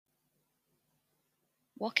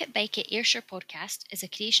Walk It Bike It Ayrshire podcast is a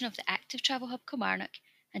creation of the Active Travel Hub Kilmarnock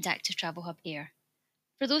and Active Travel Hub Ayr.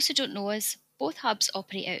 For those who don't know us, both hubs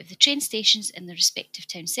operate out of the train stations in their respective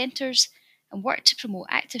town centres and work to promote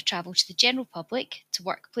active travel to the general public, to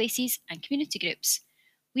workplaces and community groups.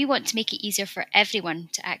 We want to make it easier for everyone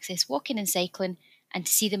to access walking and cycling and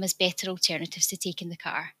to see them as better alternatives to taking the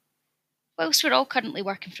car. Whilst we're all currently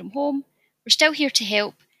working from home, we're still here to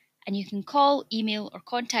help, and you can call, email or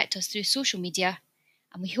contact us through social media,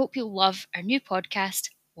 and we hope you'll love our new podcast,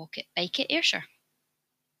 Walk It Bike It Ayrshire.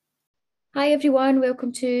 Hi everyone,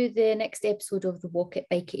 welcome to the next episode of the Walk It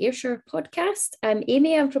Bike It Ayrshire podcast. I'm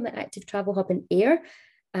Amy, I'm from the Active Travel Hub in Ayr,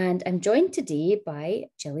 and I'm joined today by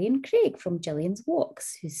Gillian Craig from Gillian's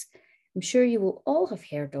Walks, who's I'm sure you will all have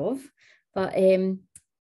heard of, but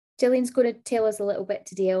Gillian's going to tell us a little bit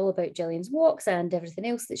today all about Gillian's Walks and everything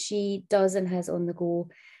else that she does and has on the go.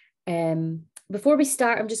 Before we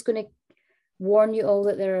start, I'm just going to warn you all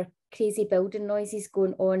that there are crazy building noises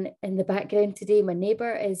going on in the background today. My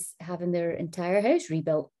neighbour is having their entire house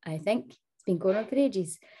rebuilt, I think. It's been going on for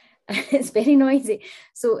ages. It's very noisy.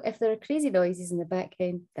 So if there are crazy noises in the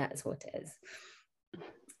background, that's what it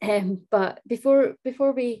is. But before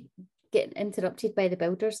we get interrupted by the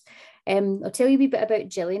builders, I'll tell you a wee bit about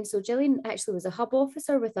Gillian. So Gillian actually was a hub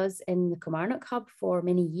officer with us in the Kilmarnock hub for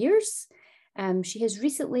many years. She has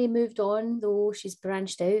recently moved on, though. She's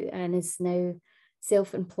branched out and is now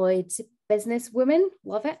self-employed businesswoman.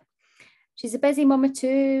 Love it. She's a busy mama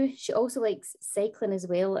too. She also likes cycling as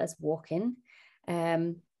well as walking,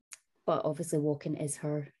 but obviously walking is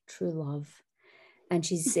her true love. And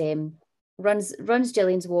she's runs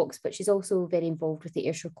Gillian's Walks, but she's also very involved with the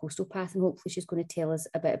Ayrshire Coastal Path, and hopefully she's going to tell us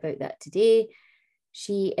a bit about that today.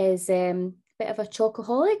 She is a bit of a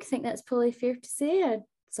chocoholic. I think that's probably fair to say.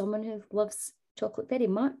 Someone who loves chocolate very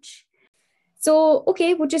much. So,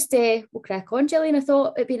 okay, we'll crack on, Gillian. I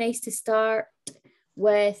thought it'd be nice to start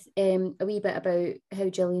with a wee bit about how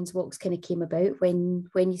Gillian's Walks kind of came about, when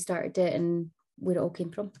you started it and where it all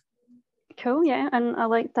came from. Cool, yeah, and I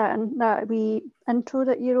like that, and that wee intro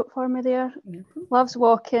that you wrote for me there. Mm-hmm. Loves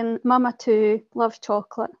walking, mama too, loves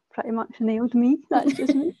chocolate, pretty much nailed me. That's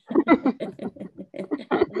just me.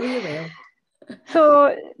 Really well.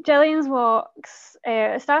 So, Gillian's Walks,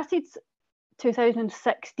 it started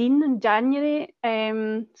 2016 in January.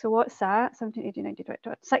 So what's that? 17, 18, 19,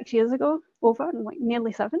 20, 6 years ago, over, and like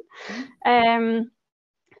nearly 7. And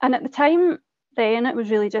at the time then, it was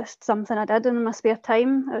really just something I did in my spare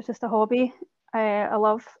time. It was just a hobby. I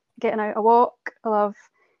love getting out a walk. I love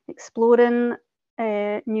exploring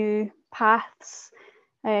new paths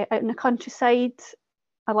out in the countryside.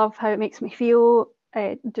 I love how it makes me feel,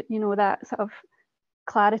 that sort of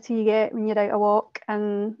clarity you get when you're out a walk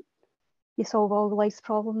and you solve all the life's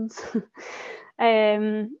problems.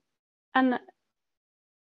 And it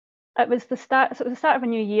was the start of a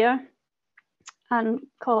new year, and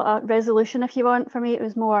call it a resolution if you want. For me, it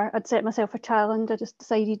was more, I'd set myself a challenge. I just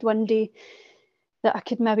decided one day that I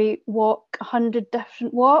could maybe walk 100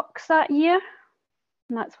 different walks that year,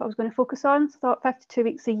 and that's what I was going to focus on. So I thought 52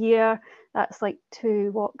 weeks a year, that's like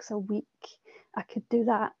 2 walks a week. I could do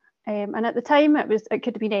that. And at the time it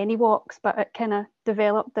could have been any walks, but it kind of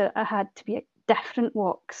developed that I had to be different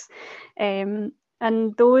walks. And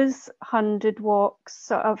those 100 walks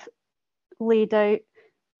sort of laid out,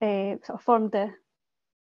 sort of formed the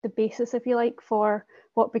basis, if you like, for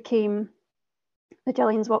what became the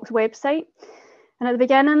Gillian's Walks website. And at the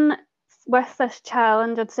beginning, with this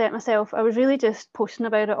challenge I'd set myself, I was really just posting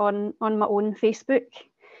about it on my own Facebook,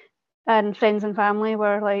 and friends and family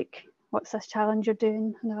were like, what's this challenge you're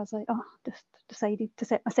doing? And I was like, just decided to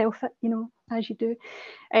set myself it, as you do.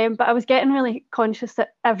 But I was getting really conscious that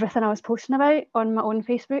everything I was posting about on my own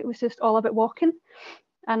Facebook was just all about walking.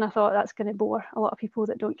 And I thought that's going to bore a lot of people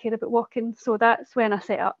that don't care about walking. So that's when I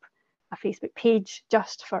set up a Facebook page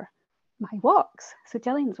just for my walks, so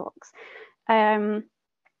Gillian's Walks.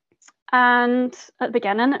 And at the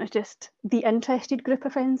beginning, it was just the interested group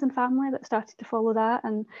of friends and family that started to follow that.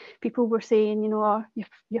 And people were saying, your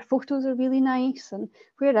photos are really nice. And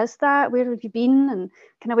where is that? Where have you been? And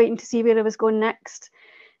kind of waiting to see where I was going next.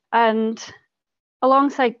 And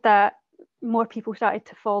alongside that, more people started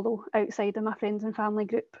to follow outside of my friends and family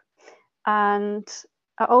group. And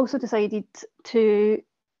I also decided to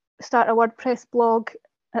start a WordPress blog.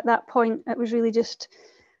 At that point, it was really just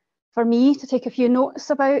for me to take a few notes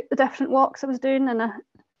about the different walks I was doing, and I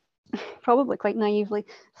probably quite naively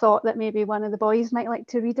thought that maybe one of the boys might like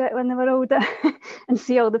to read it when they were older and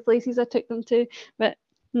see all the places I took them to. But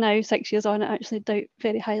now, 6 years on, I actually doubt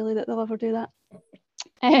very highly that they'll ever do that.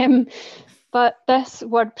 But this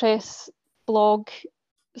WordPress blog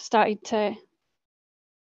started to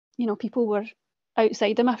people were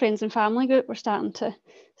outside of my friends and family group were starting to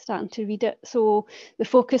read it. So the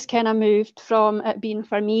focus kind of moved from it being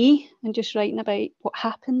for me and just writing about what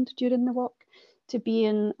happened during the walk to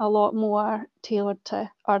being a lot more tailored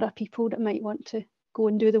to other people that might want to go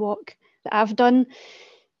and do the walk that I've done.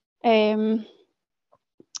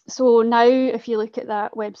 So now if you look at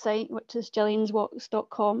that website, which is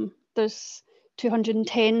gillianswalks.com, there's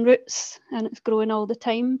 210 routes and it's growing all the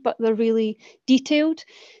time, but they're really detailed.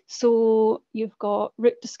 So you've got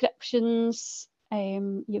route descriptions,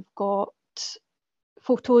 you've got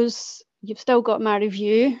photos, you've still got my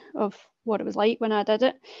review of what it was like when I did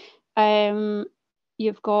it.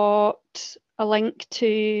 You've got a link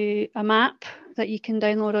to a map that you can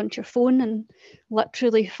download onto your phone and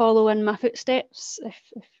literally follow in my footsteps if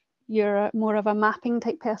you're more of a mapping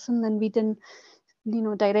type person than reading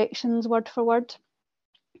directions word for word.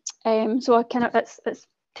 So it's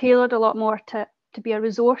tailored a lot more to be a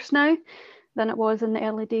resource now than it was in the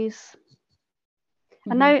early days.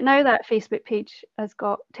 Mm-hmm. And now that Facebook page has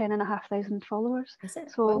got 10,500 followers. Is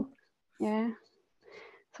it? So wow. Yeah,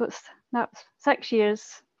 so that's 6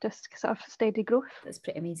 years just sort of steady growth. That's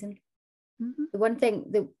pretty amazing. Mm-hmm. The one thing,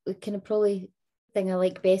 the kind of probably thing I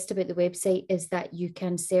like best about the website is that you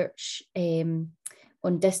can search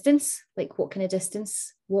on distance, like what kind of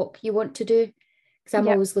distance walk you want to do. Because I'm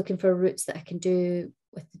always looking for routes that I can do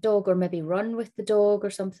with the dog, or maybe run with the dog or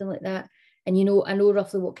something like that. And I know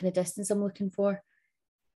roughly what kind of distance I'm looking for.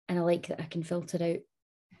 And I like that I can filter out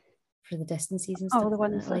for the distances and stuff. Oh, the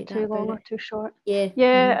ones that are too long or too short. Yeah.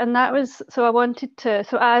 Mm-hmm. And that was, so I wanted to,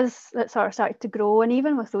 so as it sort of started to grow, and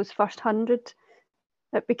even with those first 100,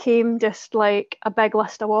 it became just like a big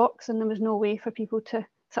list of walks, and there was no way for people to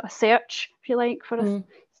sort of search, if you like, for us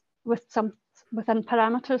within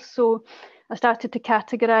parameters. So I started to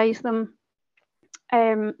categorize them.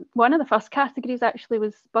 One of the first categories actually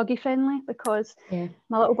was buggy friendly, because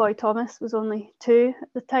my little boy Thomas was only 2 at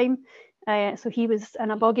the time. So he was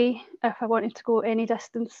in a buggy if I wanted to go any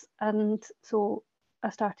distance. And so I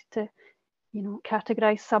started to,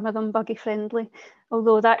 categorise some of them buggy friendly,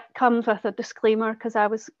 although that comes with a disclaimer because I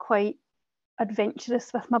was quite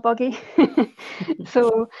adventurous with my buggy.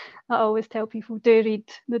 So I always tell people, do read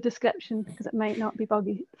the description because it might not be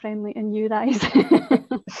buggy friendly in your eyes.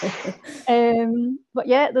 But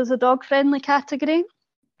yeah, there's a dog friendly category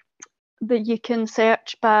that you can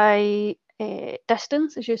search by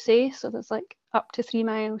distance, as you say. So there's like up to 3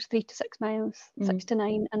 miles, 3 to 6 miles, 6 to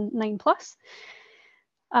 9, and 9+.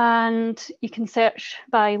 And you can search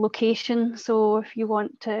by location. So if you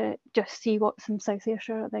want to just see what's in South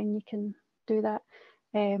Ayrshire, then you can do that.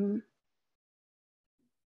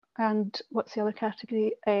 And what's the other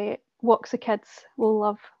category? Walks the kids will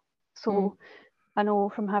love. So I know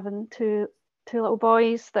from having two little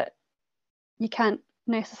boys that you can't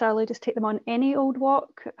necessarily just take them on any old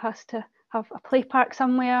walk. It has to have a play park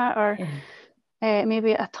somewhere, or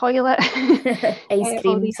maybe a toilet. Ice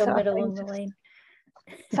cream somewhere along the line.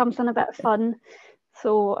 Something a bit fun.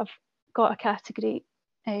 So I've got a category,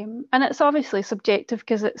 and it's obviously subjective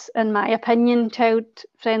because it's, in my opinion, child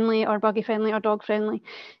friendly or buggy friendly or dog friendly.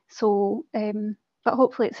 So but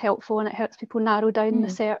hopefully it's helpful and it helps people narrow down the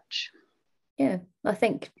search. Yeah, I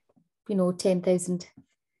think 10,000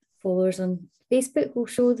 followers on Facebook will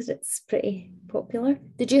show that it's pretty popular.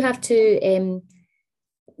 Did you have to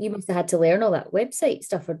you must have had to learn all that website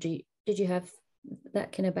stuff, or did you have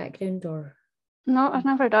that kind of background? Or no, I've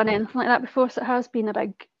never done anything like that before, so it has been a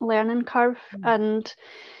big learning curve. And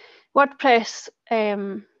WordPress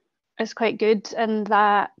is quite good in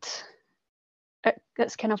that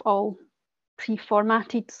it's kind of all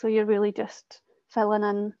pre-formatted, so you're really just filling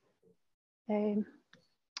in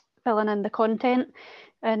the content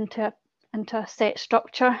into a set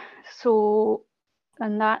structure. So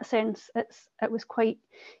in that sense, it was quite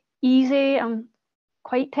easy. I'm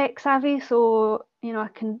quite tech savvy, so I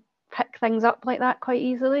can pick things up like that quite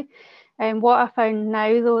easily. And what I found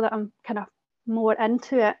now, though, that I'm kind of more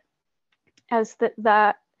into it, is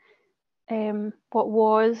that what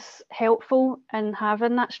was helpful in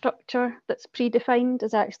having that structure that's predefined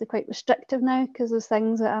is actually quite restrictive now, because there's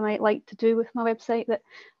things that I might like to do with my website that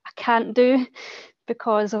I can't do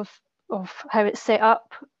because of how it's set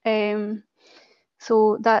up.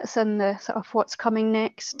 So that's in the sort of what's coming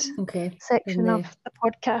next section of the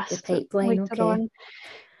podcast, the pipeline, later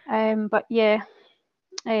on. But yeah,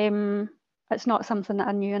 it's not something that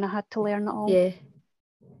I knew and I had to learn at all. Yeah.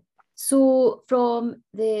 So from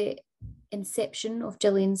the inception of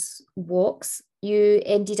Gillian's Walks, you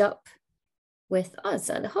ended up with us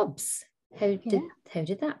at the Hubs. How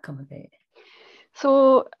did that come about?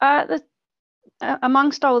 So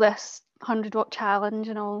amongst all this 100 Walk Challenge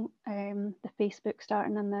and all, the Facebook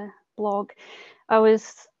starting and the blog, I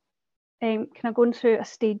was kind of going through a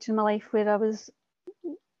stage in my life where I was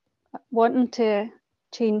wanting to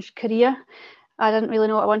change career. I didn't really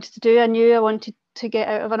know what I wanted to do. I knew I wanted to get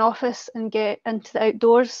out of an office and get into the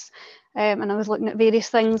outdoors, and I was looking at various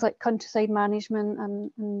things like countryside management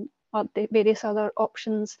and the various other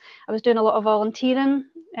options. I was doing a lot of volunteering.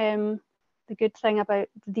 The good thing about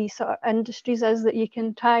these sort of industries is that you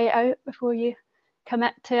can try it out before you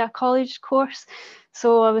commit to a college course.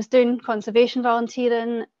 So I was doing conservation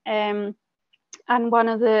volunteering, and one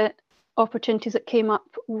of the opportunities that came up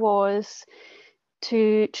was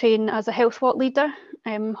to train as a health walk leader.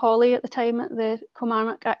 Holly at the time at the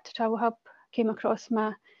Kilmarnock Active Travel Hub came across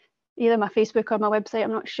either my Facebook or my website,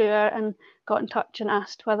 I'm not sure, and got in touch and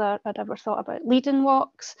asked whether I'd ever thought about leading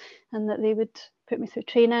walks and that they would put me through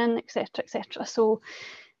training, etc., etc. So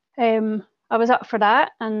I was up for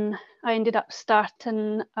that, and I ended up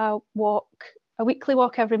starting a weekly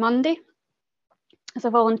walk every Monday as a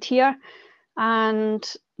volunteer, and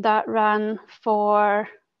that ran for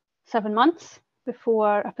 7 months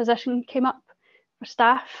before a position came up for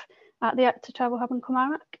staff at the Active Travel Hub in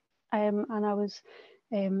Kilmarnock, and I was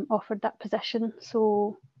offered that position.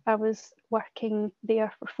 So I was working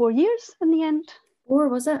there for 4 years in the end. 4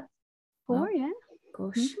 was it? 4, wow. Yeah.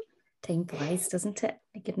 Gosh, time flies, doesn't it?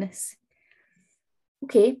 My goodness.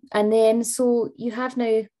 Okay, and then so you have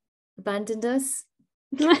now abandoned us.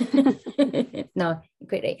 No,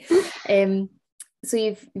 quite right. So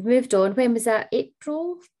you've moved on. When was that?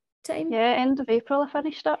 April time? Yeah, end of April I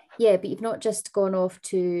finished up. Yeah, but you've not just gone off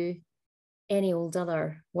to any old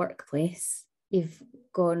other workplace. You've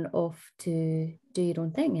gone off to do your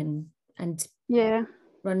own thing and yeah,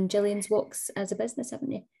 run Gillian's Walks as a business,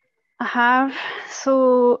 haven't you? I have.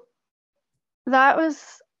 So that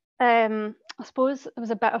was, I suppose it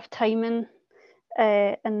was a bit of timing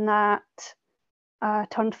in that I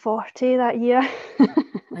turned 40 that year.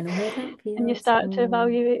 I know how that feels. And you start to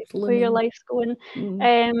evaluate where your life's going.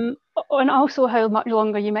 Mm. And also how much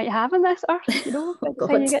longer you might have on this earth, you know, by the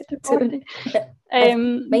time you get to 40.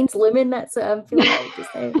 Mine's looming, that's what I'm feeling like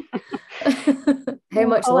just now. How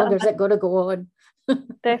much longer is it going to go on?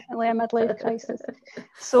 Definitely a midlife crisis.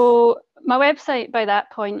 So my website by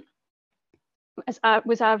that point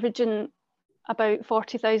was averaging about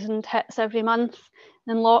 40,000 hits every month.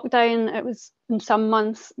 In lockdown, it was in some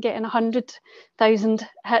months getting 100,000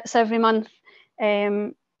 hits every month.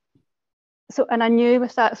 And I knew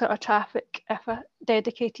with that sort of traffic, if I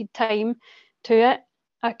dedicated time to it,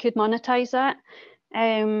 I could monetize that.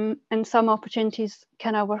 And some opportunities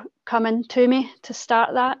kind of were coming to me to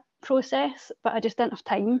start that process, but I just didn't have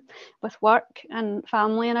time with work and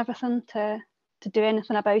family and everything to do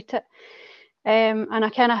anything about it. And I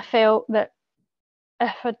kind of felt that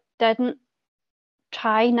if I didn't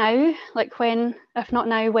try now, like when, if not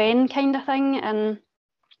now, when kind of thing, and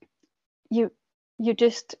you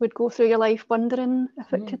just would go through your life wondering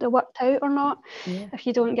if it could have worked out or not, if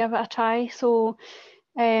you don't give it a try. So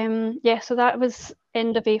so that was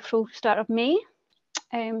end of April, start of May.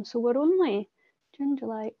 So we're only June,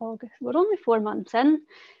 July, August, we're only 4 months in,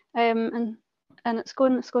 and it's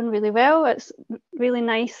going really well. It's really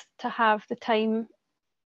nice to have the time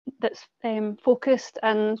that's focused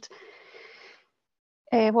and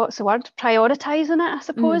what's the word, prioritizing it, I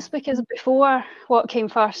suppose, because before, what came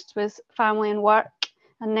first was family and work,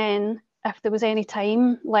 and then if there was any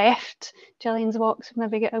time left, Gillian's Walks would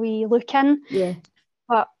maybe get a wee look in. Yeah.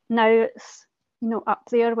 But now it's, you know, up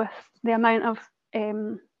there with the amount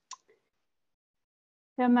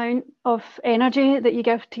of energy that you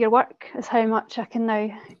give to your work is how much I can now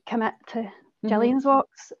commit to Gillian's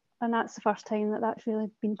Walks, and that's the first time that that's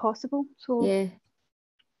really been possible. So yeah,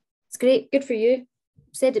 it's great, good for you.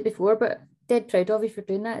 I've said it before, but dead proud of you for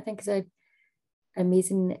doing that. I think it's an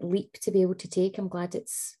amazing leap to be able to take. I'm glad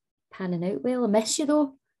it's panning out well. I miss you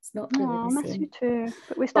though. It's not really the same. I miss you too,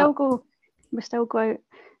 but we still go out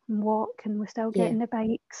and walk, and we still get in the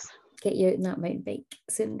bikes. Get you out on that mountain bike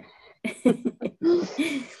soon.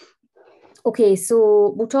 Okay,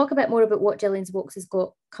 so we'll talk a bit more about what Gillian's Walks has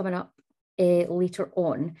got coming up later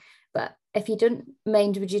on, but if you don't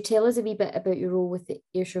mind, would you tell us a wee bit about your role with the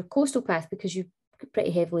Ayrshire Coastal Path, because you're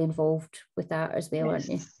pretty heavily involved with that as well, aren't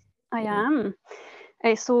you? I am.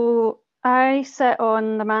 So I sit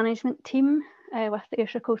on the management team with the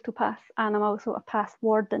Ayrshire Coastal Path, and I'm also a path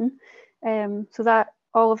warden. So that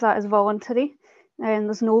all of that is voluntary, and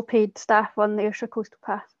there's no paid staff on the Ayrshire Coastal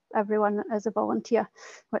Path. Everyone is a volunteer,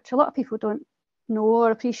 which a lot of people don't know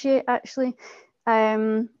or appreciate actually.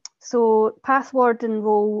 So path warden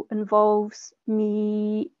role involves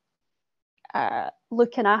me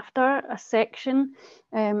looking after a section.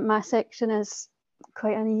 My section is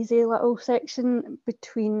quite an easy little section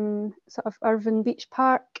between sort of Irvine Beach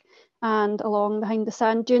Park and along behind the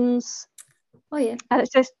sand dunes. Oh yeah. And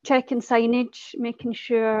it's just checking signage, making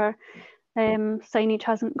sure signage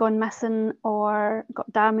hasn't gone missing or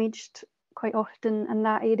got damaged. Quite often in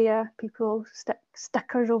that area, people stick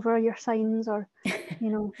stickers over your signs or, you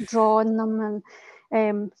know, draw on them,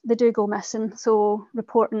 and they do go missing. So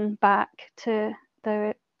reporting back to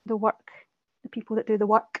the work, the people that do the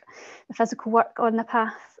work, the physical work on the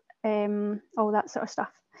path, all that sort of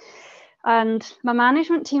stuff. And my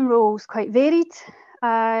management team role is quite varied.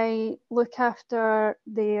 I look after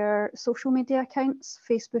their social media accounts,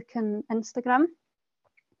 Facebook and Instagram.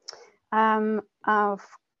 I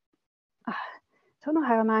don't know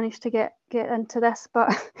how I managed to get into this,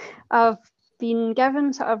 but I've been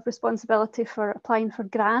given sort of responsibility for applying for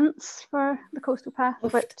grants for the Coastal Path,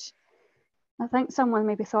 which I think someone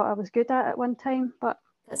maybe thought I was good at one time, but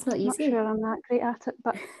that's not easy. Not sure I'm that great at it,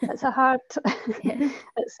 but it's a hard,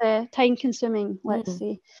 it's time consuming, let's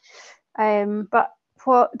say. But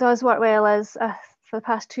what does work well is for the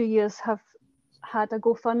past 2 years have had a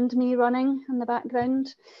GoFundMe running in the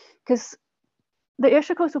background, because the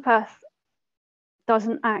Ayrshire Coastal Path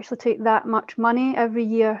doesn't actually take that much money every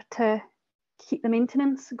year to keep the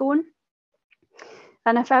maintenance going.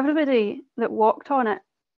 And if everybody that walked on it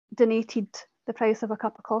donated the price of a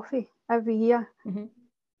cup of coffee every year,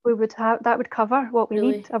 we would have, that would cover what we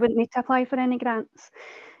need. I wouldn't need to apply for any grants.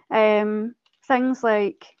 Things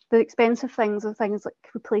like the expensive things are things like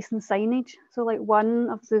replacing signage. So like one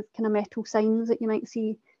of the kind of metal signs that you might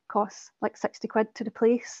see costs like 60 quid to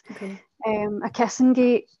replace. A kissing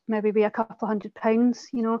gate maybe be a couple £100,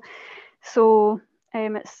 you know. So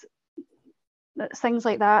it's things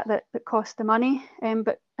like that cost the money.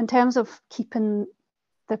 But in terms of keeping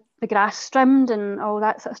the grass trimmed and all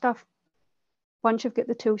that sort of stuff, once you've got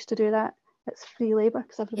the tools to do that, it's free labour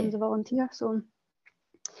because everyone's a volunteer. So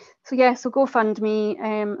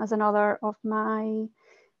GoFundMe as another of my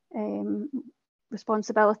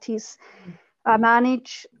responsibilities. I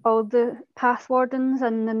manage all the path wardens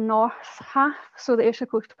in the north half. So the Ayrshire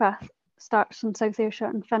Coastal Path starts in South Ayrshire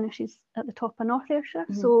and finishes at the top of North Ayrshire.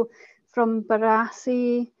 So from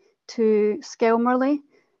Barassie to Skelmerley,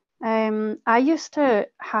 I used to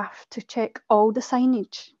have to check all the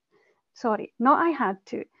signage. Sorry, not I had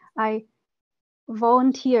to. I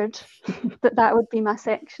volunteered that would be my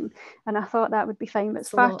section, and I thought that would be fine, but it's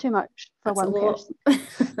far too much for one person.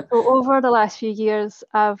 So over the last few years,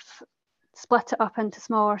 I've split it up into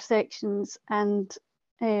smaller sections and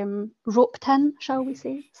roped in, shall we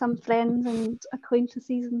say, some friends and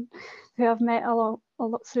acquaintances and who I've met a lot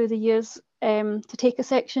through the years to take a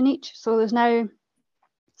section each. So there's now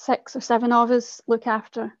 6 or 7 of us look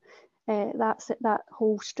after that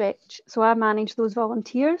whole stretch. So I manage those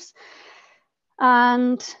volunteers.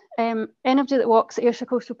 And anybody that walks the Ayrshire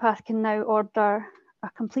Coastal Path can now order a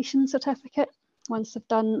completion certificate once they've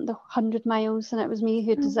done the 100 miles, and it was me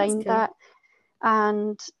who designed that.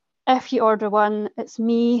 And if you order one, it's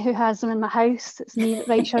me who has them in my house. It's me that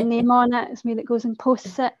writes your name on it. It's me that goes and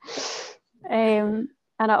posts it. And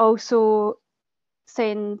I also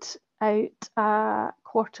send out a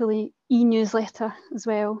quarterly e-newsletter as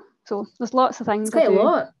well. So there's lots of things. It's quite a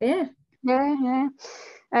lot, yeah. Yeah.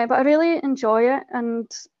 But I really enjoy it, and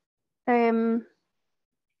I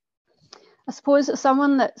suppose it's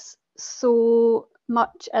someone that's so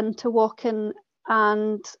much into walking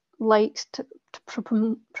and likes to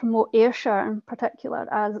promote Ayrshire in particular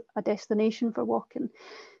as a destination for walking.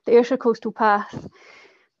 The Ayrshire Coastal Path,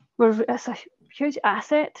 it's a huge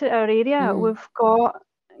asset to our area. We've got,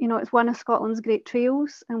 it's one of Scotland's great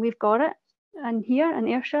trails, and we've got it in here in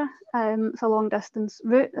Ayrshire. It's a long distance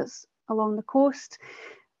route, it's along the coast.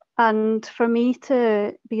 And for me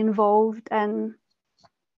to be involved in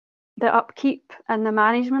the upkeep and the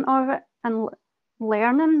management of it and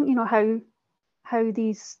learning, how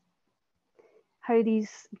these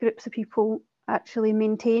groups of people actually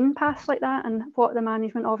maintain paths like that and what the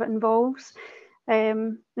management of it involves,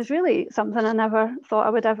 is really something I never thought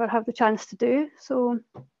I would ever have the chance to do. So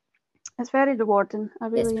it's very rewarding. I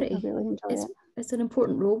really enjoy it. It's an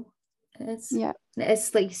important role. It's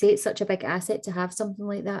like you say, it's such a big asset to have something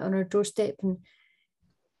like that on our doorstep, and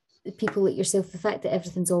people like yourself, the fact that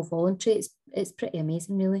everything's all voluntary, it's pretty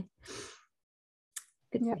amazing, really.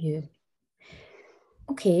 Good for you.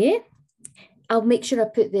 Okay, I'll make sure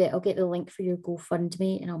I'll get the link for your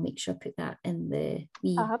GoFundMe, and I'll make sure I put that in the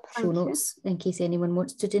show notes in case anyone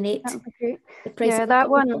wants to donate. That would be great. The price of that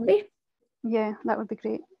one. Yeah, that would be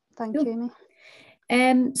great. Thank you, Amy.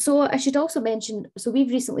 So I should also mention, so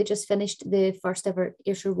we've recently just finished the first ever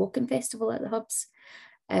Ayrshire Walking Festival at the Hubs.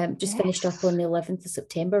 Just finished up on the 11th of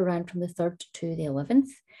September, ran from the 3rd to the 11th,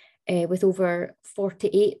 with over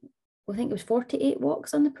 48, I think it was 48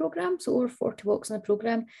 walks on the programme, so over 40 walks on the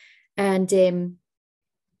programme, and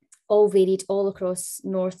all varied all across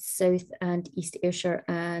North, South and East Ayrshire,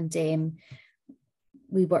 and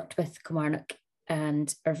we worked with Kilmarnock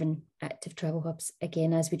and Irvine Active Travel Hubs,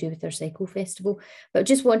 again, as we do with our Cycle Festival. But I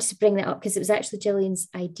just wanted to bring that up because it was actually Gillian's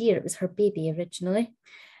idea. It was her baby originally.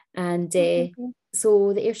 And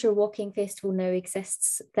so the Ayrshire Walking Festival now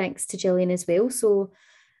exists thanks to Gillian as well. So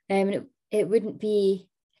it wouldn't be,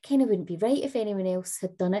 kind of wouldn't be right if anyone else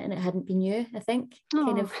had done it and it hadn't been you, I think.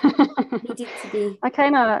 Kind of needed to be. I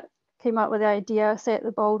kind of came up with the idea, set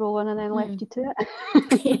the ball rolling and then left you to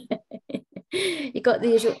it. You got the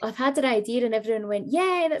usual, I've had an idea and everyone went,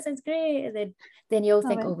 yeah, that sounds great. And then you all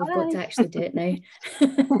think, we've got to actually do it now.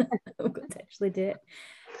 We've got to actually do it.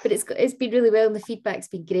 But it's been really well, and the feedback's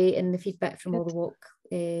been great, and the feedback from all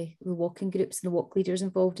the walking groups and the walk leaders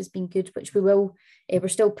involved has been good, which we will, we're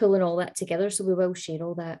still pulling all that together, so we will share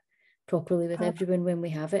all that properly with everyone when we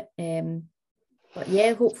have it. But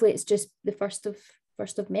yeah, hopefully it's just the first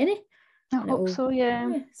of many. I hope so, yeah.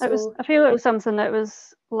 I feel it was something that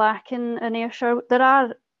was lacking in Ayrshire. There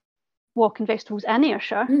are walking festivals in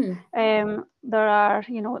Ayrshire. There are,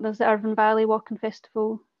 there's the Irvine Valley Walking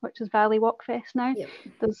Festival, which is Valley Walk Fest now. Yep.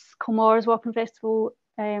 There's Kilmore's Walking Festival.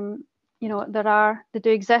 They do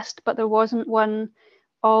exist, but there wasn't one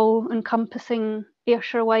all-encompassing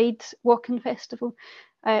Ayrshire-wide walking festival.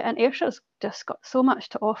 And Ayrshire's just got so much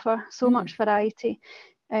to offer, so much variety.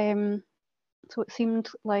 So it seemed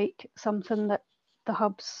like something that the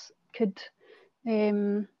hubs could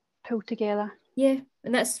pull together. Yeah,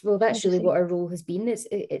 and that's really what our role has been.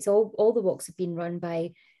 It's all the walks have been run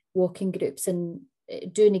by walking groups and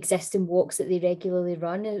doing existing walks that they regularly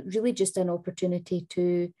run. It's really just an opportunity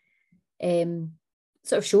to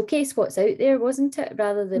sort of showcase what's out there, wasn't it?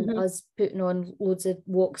 Rather than us putting on loads of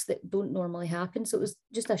walks that don't normally happen. So it was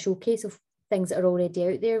just a showcase of things that are already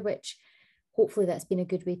out there, which hopefully that's been a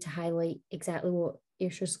good way to highlight exactly what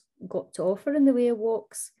Ayrshire's got to offer in the way of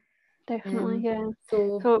walks. Definitely, yeah.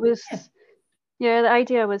 So it was, the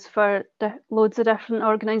idea was for loads of different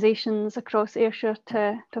organisations across Ayrshire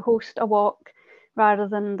to host a walk rather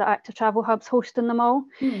than the Active Travel Hubs hosting them all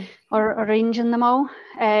or arranging them all.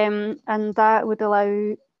 And that would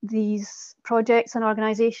allow these projects and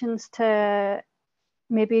organisations to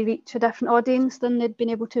maybe reach a different audience than they'd been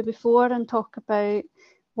able to before and talk about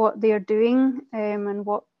what they're doing and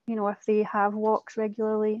what, if they have walks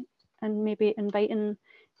regularly, and maybe inviting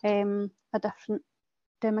a different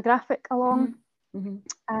demographic along.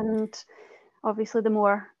 And obviously the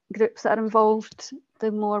more groups that are involved,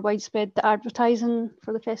 the more widespread the advertising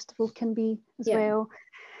for the festival can be as well.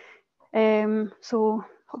 So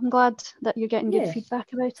I'm glad that you're getting good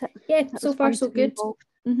feedback about it. Yeah, so far so good.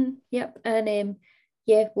 Yep, and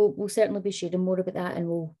we'll certainly be sharing more about that, and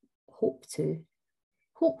we'll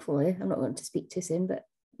hopefully, I'm not going to speak too soon, but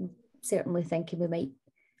I'm certainly thinking we might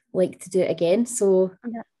like to do it again. So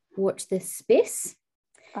watch this space.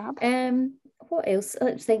 Fab. What else?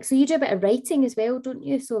 Let's think. So you do a bit of writing as well, don't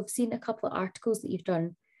you? So I've seen a couple of articles that you've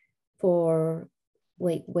done for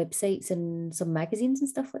like websites and some magazines and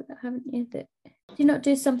stuff like that, haven't you? Do you not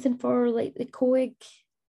do something for like the COIG?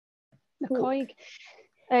 The COIG.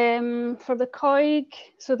 For the COIG,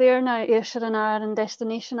 so they're now Ayrshire and Arran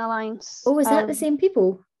Destination Alliance. Oh, is that the same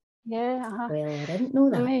people? Yeah. Well, I didn't know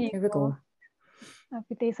that. Here we go.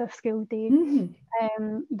 Every day's a school day.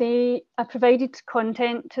 I provided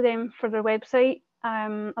content to them for their website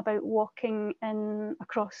about walking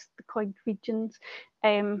across the COIG regions.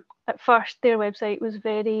 At first, their website was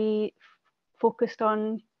very focused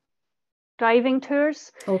on driving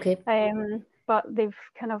tours. Okay. But they've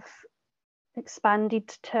kind of expanded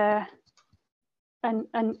to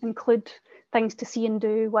and include things to see and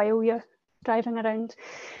do while you're driving around,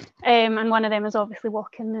 and one of them is obviously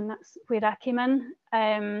walking, and that's where I came in,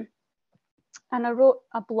 and I wrote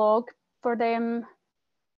a blog for them.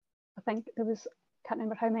 I think there was, can't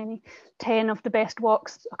remember how many, 10 of the best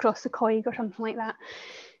walks across the COIG or something like that,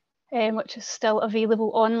 which is still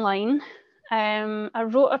available online. I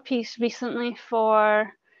wrote a piece recently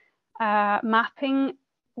for a mapping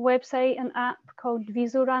website and app called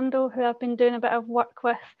Visorando, who I've been doing a bit of work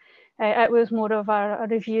with. It was more of a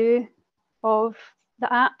review of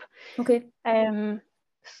the app. Okay.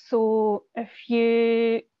 So if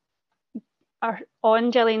you are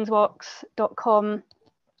on gillianswalks.com,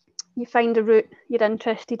 you find a route you're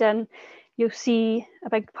interested in, you'll see a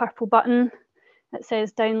big purple button that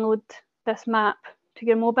says download this map. to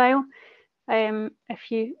your mobile.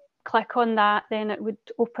 If you click on that, then it would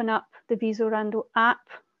open up the Visorando app,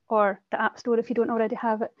 or the App Store if you don't already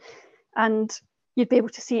have it, and you'd be able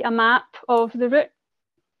to see a map of the route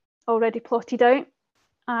already plotted out,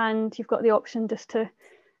 and you've got the option just to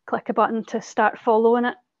click a button to start following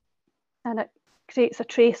it, and it creates a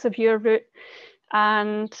trace of your route,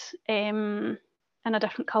 and in a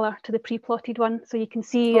different colour to the pre-plotted one, so you can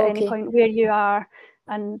see at any point where you are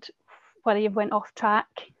and whether you've went off track.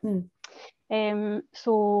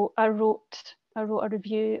 So I wrote a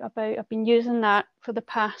review about, I've been using that for the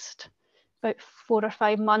past about 4 or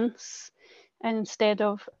 5 months instead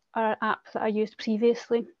of our app that I used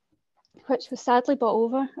previously, which was sadly bought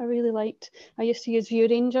over. I really liked, I used to use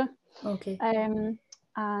ViewRanger,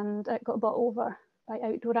 and it got bought over by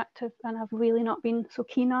Outdoor Active, and I've really not been so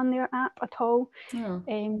keen on their app at all.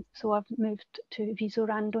 So I've moved to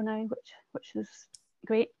Visorando now, which is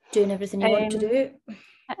great. Doing everything you want to do.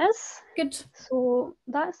 It is. Good. So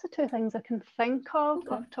that's the 2 things I can think of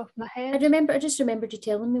off the top of my head. I just remembered you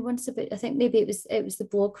telling me once about, I think maybe it was the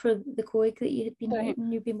blog for the COIG that you had been writing,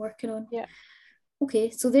 you've been working on. Yeah.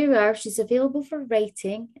 Okay, so there we are. She's available for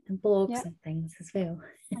writing and blogs and things as well.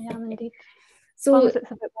 I am indeed. So, as long as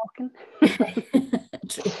it's a bit walking.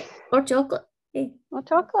 Or chocolate. Hey. Or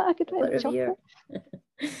chocolate, I could write chocolate.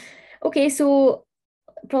 Okay, so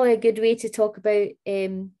probably a good way to talk about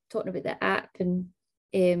talking about the app and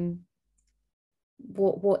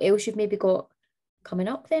what else you've maybe got coming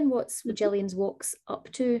up then. What's Gillian's Walks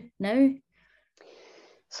up to now?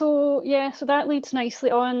 So so that leads nicely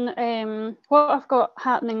on. What I've got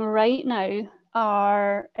happening right now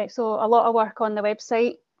are so a lot of work on the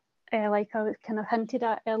website, like I was kind of hinted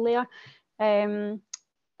at earlier.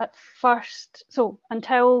 At first, so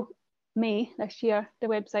until May this year, the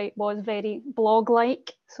website was very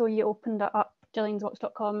blog-like. So you opened it up,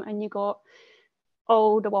 gillianswalks.com, and you got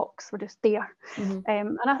all the walks were just there.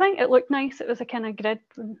 And I think it looked nice. It was a kind of grid,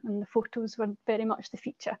 and the photos were very much the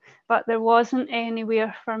feature, but there wasn't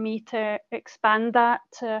anywhere for me to expand that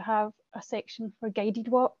to have a section for guided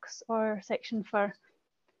walks or a section for,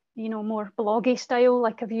 you know, more bloggy style,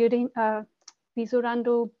 like a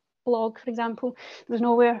Visorando blog, for example. There was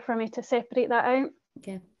nowhere for me to separate that out.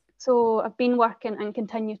 So I've been working and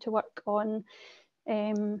continue to work on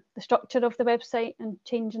the structure of the website and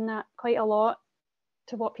changing that quite a lot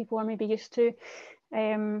to what people are maybe used to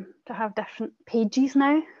have different pages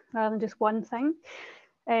now rather than just one thing.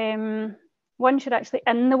 Once you're actually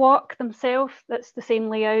in the walk themselves, that's the same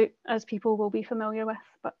layout as people will be familiar with,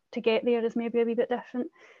 but to get there is maybe a wee bit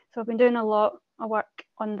different. So I've been doing a lot of work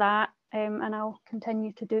on that, and I'll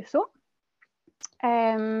continue to do so.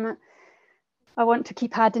 I want to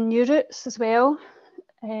keep adding new routes as well.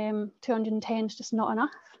 210 is just not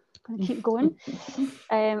enough. I'm going to keep going.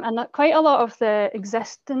 And quite a lot of the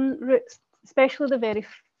existing routes, especially the very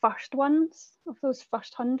first ones of those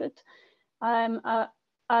first 100,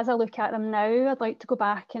 as I look at them now, I'd like to go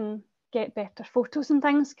back and get better photos and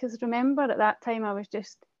things, because remember at that time I was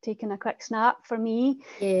just taking a quick snap for me,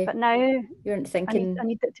 but now you weren't thinking I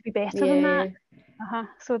need it to be better than that.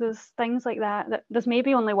 So there's things like that there's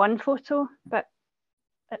maybe only one photo, but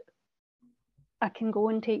I can go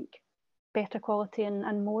and take better quality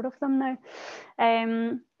and more of them now.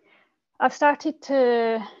 I've started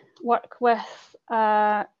to work with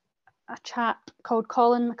a chap called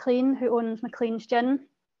Colin McLean, who owns McLean's Gin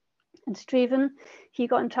in Straven. He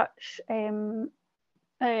got in touch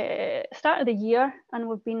start of the year, and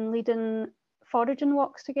we've been leading foraging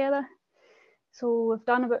walks together. So we've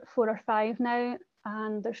done about 4 or 5 now,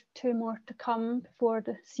 and there's 2 more to come before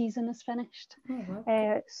the season is finished.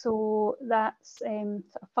 So that's sort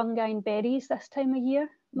of fungi and berries this time of year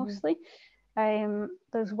mostly.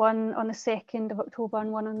 There's one on the 2nd of October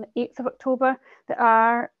and one on the 8th of October that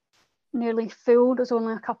are nearly full. There's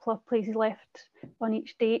only a couple of places left on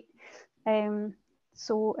each date.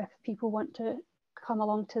 So if people want to come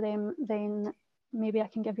along to them, then maybe I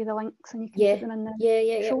can give you the links and you can put them in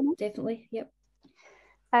the show notes. Definitely.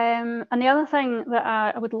 And the other thing that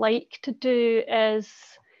I would like to do is,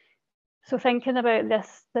 so thinking about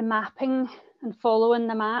this, the mapping and following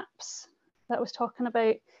the maps that I was talking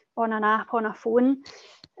about on an app on a phone.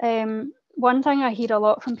 One thing I hear a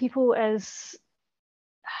lot from people is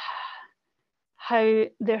how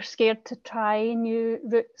they're scared to try new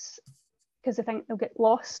routes because they think they'll get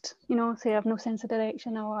lost, you know, say I have no sense of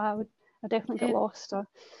direction, or I definitely get lost, or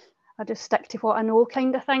I just stick to what I know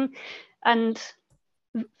kind of thing. And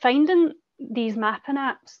finding these mapping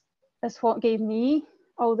apps is what gave me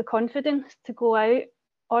all the confidence to go out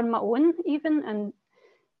on my own even and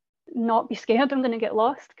not be scared I'm going to get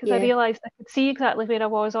lost, because I realised I could see exactly where I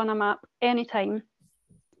was on a map anytime,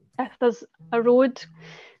 if there's a road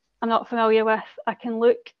I'm not familiar with, I can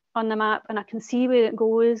look on the map and I can see where it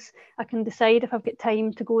goes. I can decide if I've got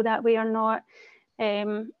time to go that way or not.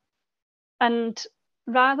 And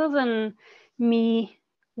rather than me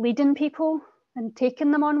leading people and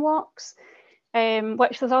taking them on walks,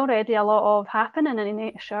 which there's already a lot of happening in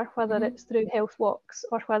Ayrshire, whether it's through health walks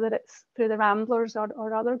or whether it's through the Ramblers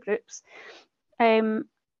or other groups.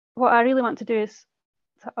 What I really want to do is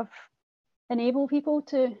sort of enable people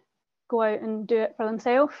to go out and do it for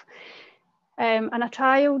themselves. And I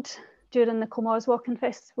trialled during the Kilmaws Walking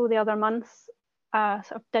Festival the other month a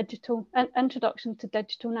sort of digital introduction to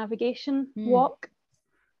digital navigation walk.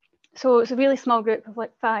 So it's a really small group of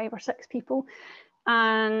like 5 or 6 people,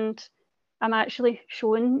 and I'm actually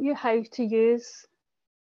showing you how to use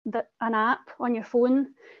an app on your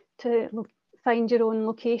phone to find your own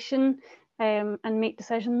location and make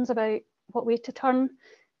decisions about what way to turn.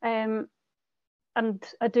 And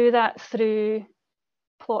I do that through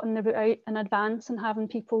plotting the route out in advance and having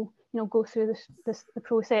people, go through the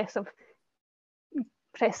process of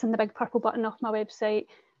pressing the big purple button off my website,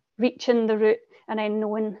 reaching the route, and then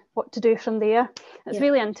knowing what to do from there. It's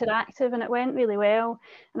really interactive and it went really well,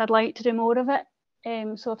 and I'd like to do more of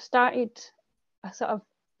it. So I've started a sort of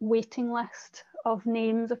waiting list of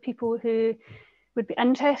names of people who would be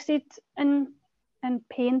interested in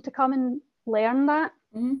paying to come and learn that.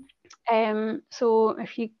 So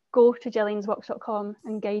if you go to gillianswalks.com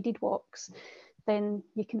and guided walks, then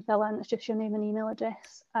you can fill in, it's just your name and email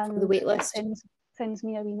address, and the wait list sends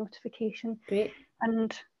me a wee notification. Great.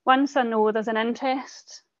 And once I know there's an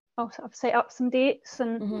interest, I'll sort of set up some dates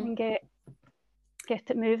and get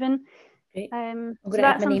it moving. Great. I'm going to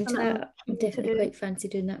add my name to that. I'm definitely quite fancy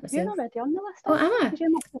doing that myself. You're already on the list. Oh, am I?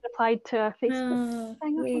 You must have replied to a Facebook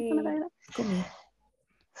thing or something about it. Go me.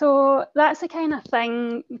 So that's the kind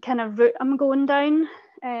of route I'm going down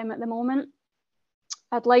at the moment.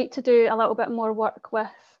 I'd like to do a little bit more work with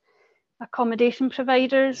accommodation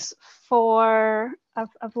providers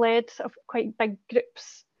I've led sort of quite big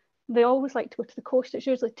groups. They always like to go to the coast. It's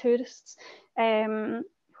usually tourists. Whether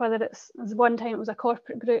it's one time it was a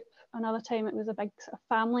corporate group, another time it was a big sort of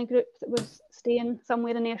family group that was staying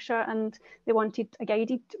somewhere in Ayrshire and they wanted a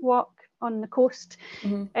guided walk on the coast.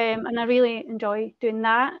 And I really enjoy doing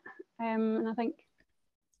that. And I think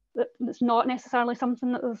that it's not necessarily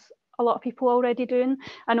something that there's a lot of people already doing.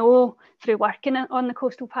 I know through working on the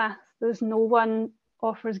coastal path, there's no one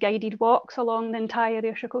offers guided walks along the entire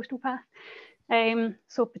Ayrshire coastal path.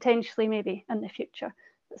 So potentially maybe in the future,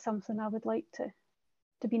 that's something I would like to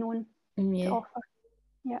be known to offer.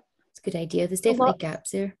 Yeah, it's a good idea. There's definitely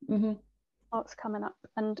gaps there. Lots coming up,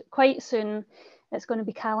 and quite soon it's going to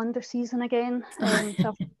be calendar season again.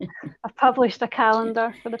 So I've published a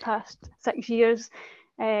calendar for the past 6 years,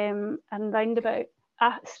 and round about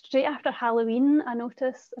straight after Halloween, I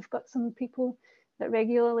notice I've got some people that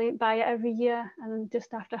regularly buy it every year, and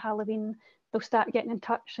just after Halloween they'll start getting in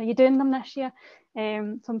touch. Are you doing them this year?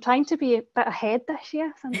 So I'm trying to be a bit ahead this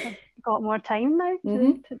year since I've got more time now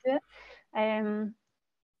to do it.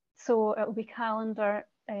 So it'll be calendar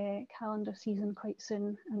season quite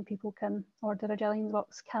soon, and people can order a Gillian's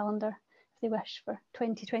Walks calendar if they wish for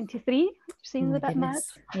 2023, which seems a bit mad.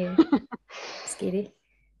 Yeah. Scary.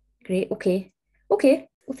 Great. Okay.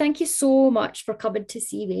 Well, thank you so much for coming to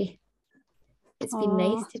Seaway. It's been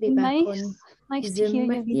nice to be back on Nice Zoom to hear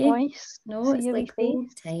with your voice. No, it's like old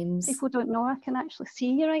times. People don't know I can actually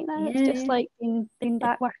see you right now. It's just like being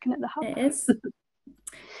back working at the hub. It is.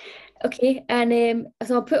 Okay, and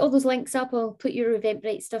so I'll put all those links up. I'll put your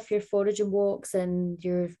Eventbrite stuff, your foraging walks and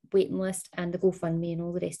your waiting list and the GoFundMe and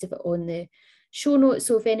all the rest of it on the show notes.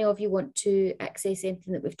 So if any of you want to access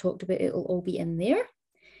anything that we've talked about, it'll all be in there.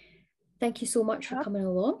 Thank you so much for coming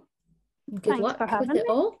along. Good luck with it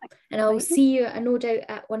all. And I'll see you, no doubt,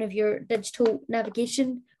 at one of your digital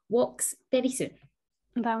navigation walks very soon.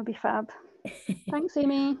 That would be fab. Thanks,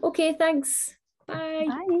 Amy. Okay, thanks. Bye.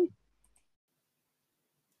 Bye.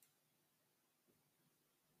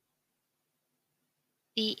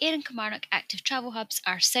 The Ayr and Kilmarnock Active Travel Hubs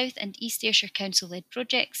are South and East Ayrshire Council-led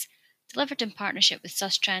projects, delivered in partnership with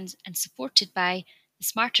Sustrans and supported by the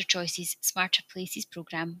Smarter Choices, Smarter Places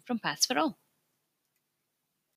programme from Paths for All.